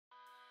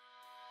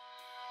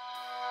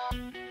Hey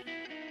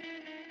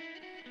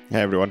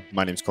everyone,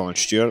 my name's Colin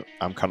Stewart.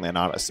 I'm currently an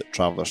artist at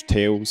Traveller's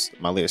Tales.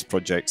 My latest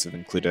projects have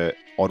included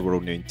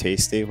Oddworld New and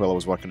Tasty while I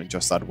was working at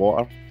Just Add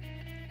Water.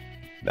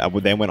 I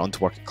then went on to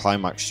work at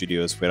Climax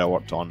Studios where I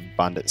worked on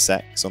Bandit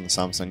 6 on the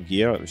Samsung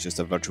Gear. It was just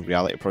a virtual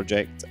reality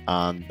project,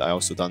 and I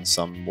also done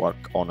some work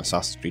on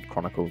Assassin's Creed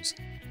Chronicles.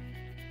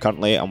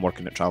 Currently I'm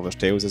working at Traveller's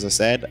Tales, as I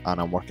said,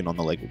 and I'm working on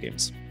the LEGO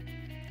games.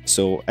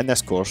 So in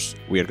this course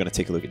we are going to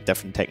take a look at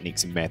different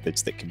techniques and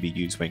methods that can be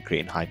used when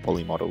creating high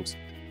poly models.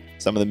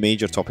 Some of the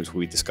major topics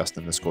will be discussed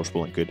in this course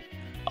will include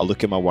a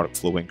look at my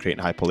workflow when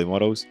creating high poly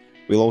models.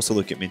 We'll also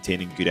look at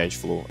maintaining good edge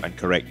flow and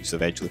correct use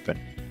of edge looping.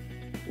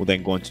 We'll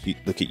then go on to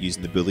look at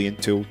using the Boolean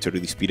tool to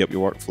really speed up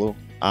your workflow,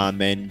 and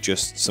then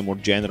just some more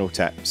general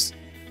tips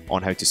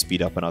on how to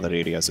speed up in other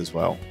areas as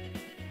well.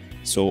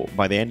 So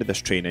by the end of this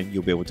training,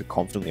 you'll be able to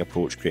confidently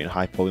approach creating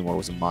high poly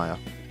models in Maya.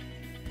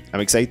 I'm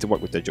excited to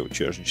work with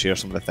Digital-Tutors and share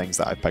some of the things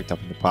that I've picked up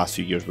in the past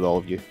few years with all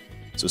of you.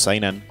 So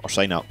sign in or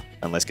sign up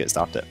and let's get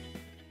started.